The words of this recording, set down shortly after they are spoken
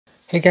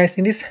Hey guys,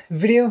 in this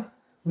video,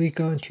 we're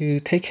going to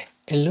take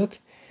a look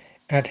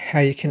at how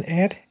you can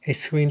add a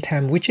screen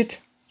time widget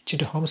to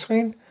the home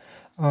screen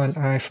on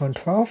iPhone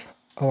 12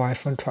 or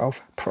iPhone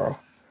 12 Pro.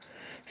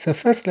 So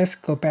first, let's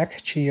go back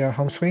to your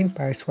home screen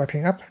by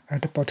swiping up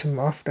at the bottom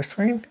of the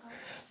screen.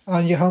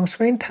 On your home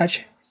screen,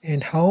 touch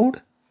and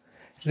hold.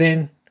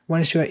 Then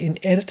once you are in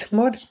edit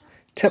mode,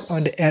 tap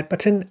on the add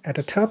button at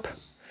the top.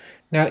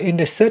 Now in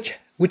the search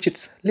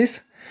widgets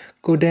list,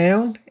 go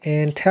down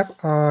and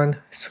tap on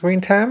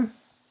screen time.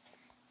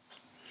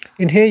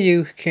 In here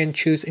you can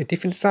choose a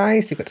different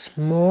size. You got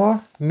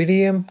small,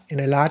 medium, and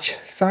a large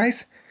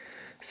size.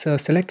 So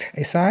select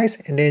a size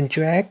and then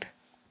drag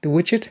the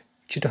widget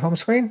to the home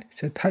screen.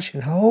 So touch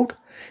and hold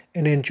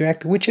and then drag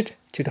the widget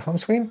to the home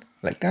screen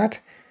like that,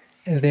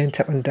 and then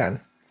tap on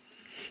done.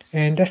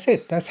 And that's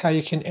it. That's how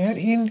you can add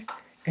in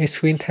a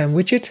screen time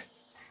widget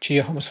to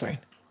your home screen.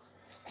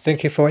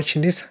 Thank you for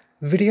watching this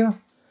video.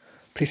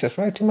 Please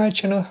subscribe to my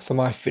channel for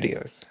more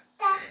videos.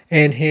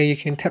 And here you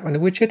can tap on the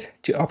widget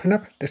to open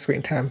up the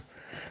screen time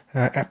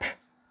app.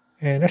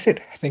 And that's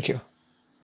it. Thank you.